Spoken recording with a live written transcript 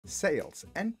sales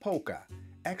and poker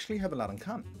actually have a lot in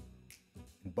common.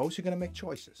 In both you're going to make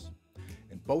choices.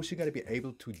 In both you're going to be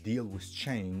able to deal with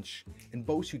change. In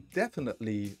both you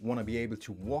definitely want to be able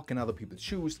to walk in other people's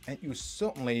shoes, and you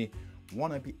certainly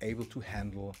want to be able to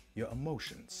handle your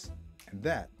emotions. And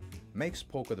that makes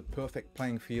poker the perfect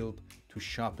playing field to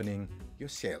sharpening your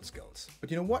sales skills.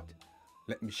 But you know what?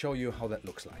 Let me show you how that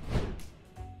looks like.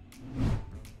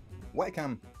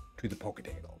 Welcome to the poker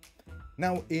table.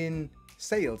 Now in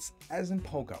sales, as in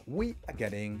poker, we are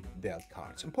getting dealt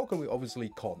cards. In poker, we obviously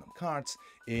call them cards.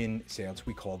 In sales,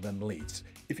 we call them leads.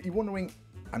 If you're wondering,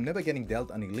 I'm never getting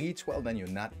dealt any leads, well, then you're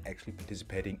not actually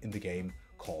participating in the game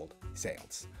called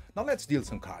sales. Now let's deal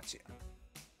some cards here.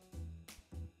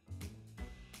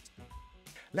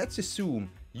 Let's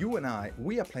assume you and I,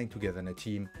 we are playing together in a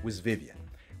team with Vivian.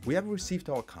 We have received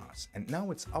our cards, and now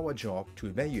it's our job to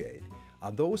evaluate,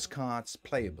 are those cards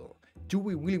playable? Do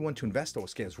we really want to invest our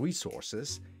scarce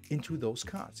resources into those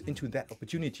cards, into that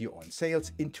opportunity or in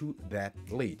sales, into that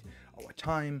lead? Our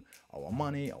time, our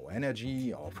money, our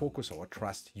energy, our focus, our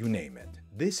trust, you name it.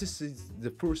 This is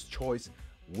the first choice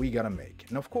we gotta make.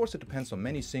 And of course, it depends on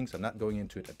many things. I'm not going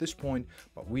into it at this point,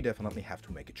 but we definitely have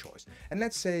to make a choice. And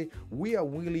let's say we are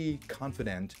really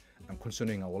confident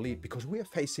concerning our lead because we are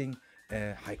facing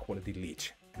a high quality lead.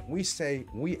 And we say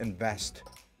we invest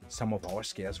some of our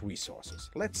scarce resources.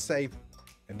 Let's say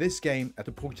in this game at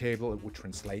the poker table, it would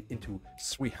translate into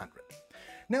 300.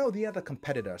 Now the other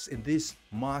competitors in this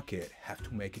market have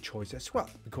to make a choice as well,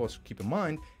 because keep in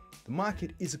mind, the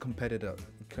market is a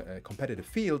competitive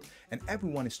field, and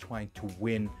everyone is trying to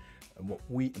win what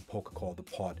we in poker call the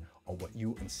pot, or what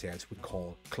you in sales would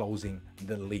call closing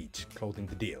the lead, closing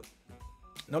the deal.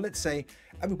 Now let's say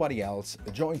everybody else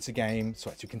joins the game, so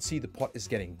as you can see, the pot is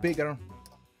getting bigger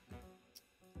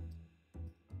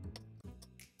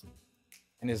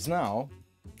and is now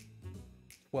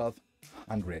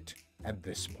 1200 at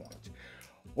this point.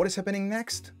 What is happening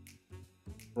next?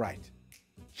 Right,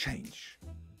 change.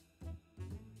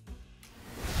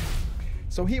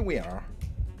 So here we are,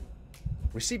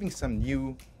 receiving some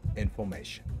new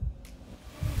information.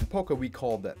 In poker, we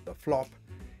call that the flop.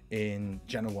 In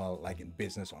general, like in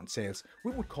business or in sales,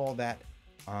 we would call that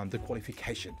the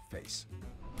qualification phase.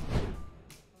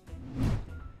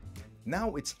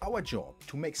 Now it's our job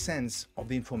to make sense of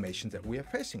the information that we are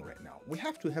facing right now. We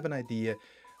have to have an idea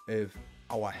if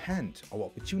our hand, our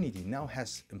opportunity now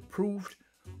has improved,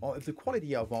 or if the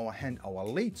quality of our hand, our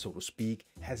lead, so to speak,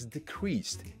 has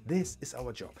decreased. This is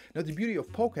our job. Now, the beauty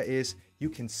of poker is you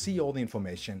can see all the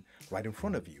information right in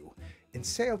front of you. In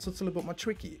sales, it's a little bit more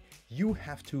tricky. You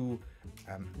have to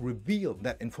reveal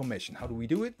that information. How do we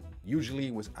do it?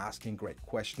 Usually with asking great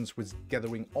questions, with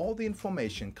gathering all the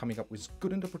information, coming up with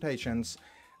good interpretations,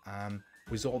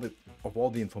 with all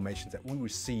the information that we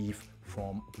receive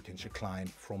from a potential client,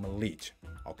 from a lead.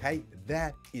 Okay,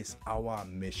 that is our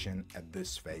mission at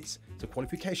this phase, the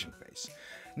qualification phase.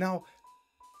 Now,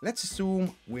 let's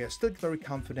assume we are still very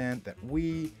confident that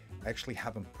we actually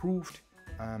have improved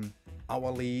our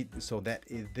lead, so that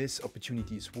this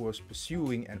opportunity is worth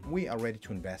pursuing, and we are ready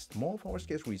to invest more of our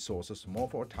scarce resources, more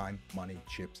of our time, money,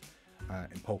 chips,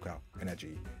 in poker,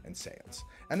 energy, and sales.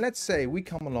 And let's say we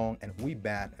come along and we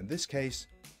bet, in this case,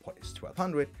 pot is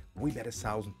 1200, we bet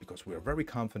 1000 because we are very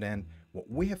confident what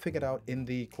we have figured out in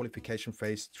the qualification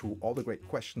phase through all the great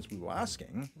questions we were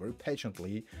asking very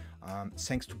patiently,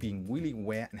 thanks to being really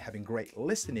aware and having great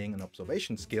listening and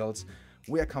observation skills.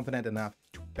 We are confident enough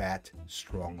to bet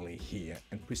strongly here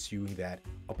and pursuing that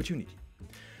opportunity.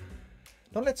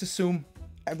 Now let's assume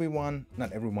everyone,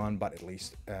 not everyone, but at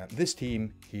least this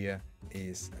team here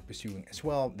is pursuing as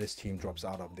well. This team drops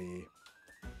out of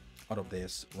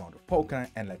this round of poker,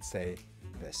 and let's say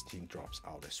this team drops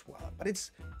out as well. But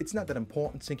it's not that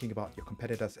important thinking about your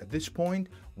competitors at this point.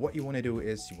 What you want to do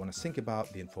is you want to think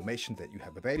about the information that you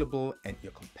have available, and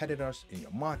your competitors in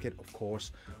your market, of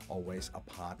course, always a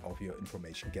part of your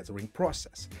information gathering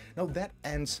process. Now that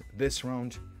ends this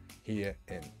round here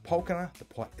in poker. The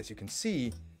pot, as you can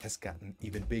see, has gotten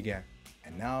even bigger,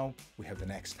 and now we have the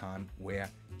next time where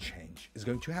change is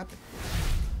going to happen.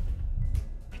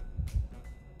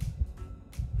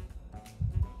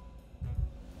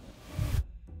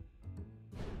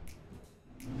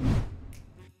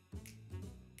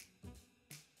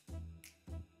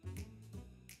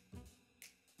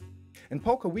 In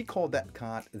poker, we call that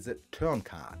card the turn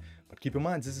card. But keep in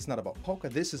mind, this is not about poker.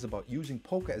 This is about using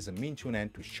poker as a means to an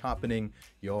end to sharpening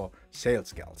your sales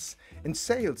skills. In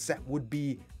sales, that would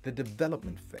be the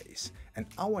development phase. And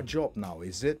our job now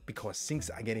is it, because things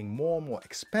are getting more and more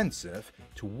expensive,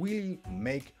 to really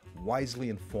make wisely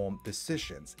informed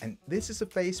decisions. And this is a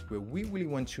phase where we really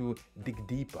want to dig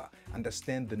deeper,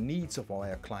 understand the needs of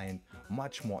our client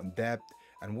much more in depth,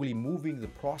 and really moving the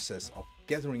process of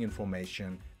gathering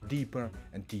information deeper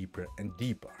and deeper and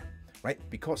deeper, right?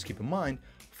 Because keep in mind,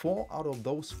 4 out of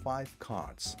those 5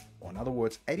 cards, or in other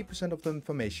words, 80% of the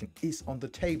information is on the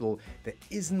table. There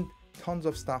isn't tons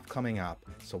of stuff coming up.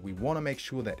 So we want to make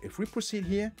sure that if we proceed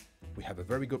here, we have a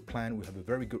very good plan, we have a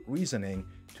very good reasoning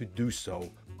to do so.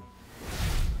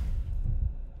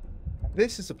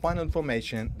 This is the final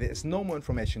information. There is no more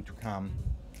information to come.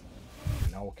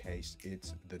 In our case,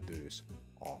 it's the deuce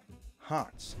of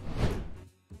hearts.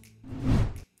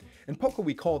 In poker,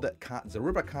 we call that card the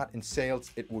river card. In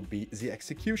sales, it would be the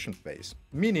execution phase,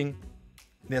 meaning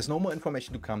there's no more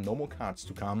information to come, no more cards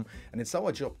to come, and it's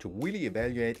our job to really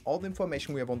evaluate all the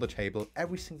information we have on the table,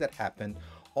 everything that happened,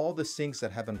 all the things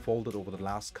that have unfolded over the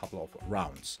last couple of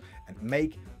rounds, and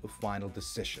make a final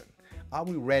decision. Are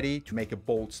we ready to make a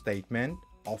bold statement,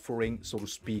 offering, so to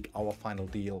speak, our final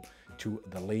deal to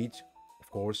the lead? Of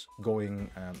course, going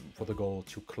for the goal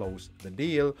to close the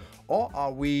deal, or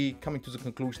are we coming to the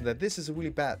conclusion that this is a really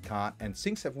bad card and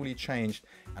things have really changed,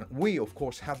 and we of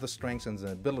course have the strength and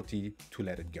the ability to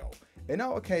let it go? In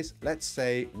our case, let's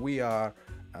say we are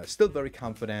still very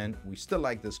confident, we still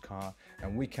like this card,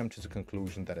 and we come to the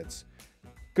conclusion that it's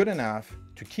good enough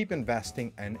to keep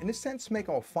investing and in a sense make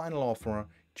our final offer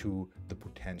to the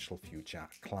potential future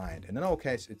client. And in our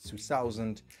case, it's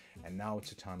 2000, and now it's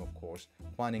the time, of course,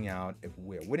 finding out if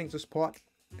we're winning the spot.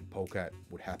 In poker, it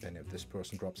would happen if this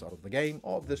person drops out of the game,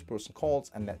 or if this person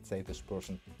calls, and let's say this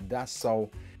person does so.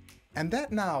 And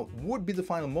that now would be the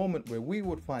final moment where we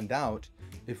would find out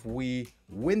if we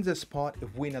win the spot,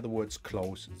 if we, in other words,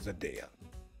 close the deal.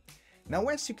 Now,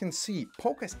 as you can see,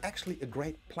 poker is actually a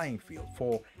great playing field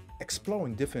for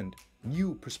exploring different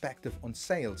new perspective on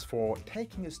sales, for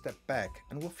taking a step back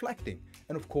and reflecting,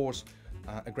 and of course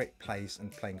a great place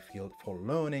and playing field for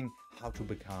learning how to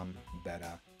become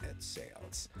better at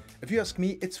sales. If you ask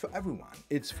me, it's for everyone.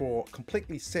 It's for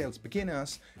completely sales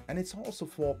beginners, and it's also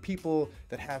for people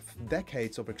that have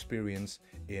decades of experience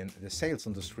in the sales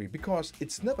industry, because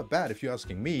it's never bad, if you're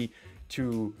asking me,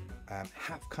 to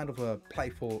have kind of a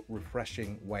playful,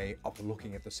 refreshing way of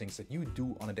looking at the things that you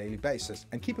do on a daily basis.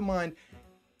 And keep in mind,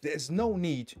 there's no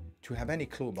need to have any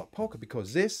clue about poker,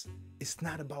 because this is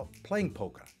not about playing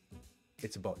poker.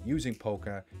 It's about using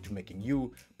poker to making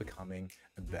you becoming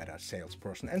a better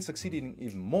salesperson and succeeding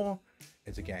even more.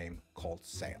 It's a game called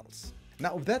sales.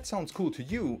 Now, if that sounds cool to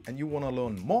you and you want to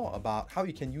learn more about how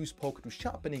you can use poker to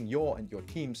sharpening your and your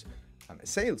team's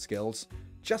sales skills,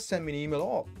 just send me an email,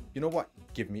 or you know what,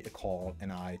 give me a call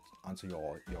and I answer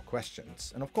your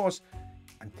questions. And of course,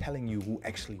 I'm telling you who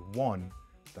actually won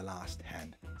the last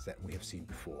hand that we have seen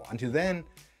before. Until then,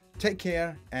 take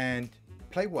care and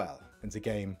play well in the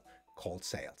game called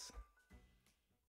sales.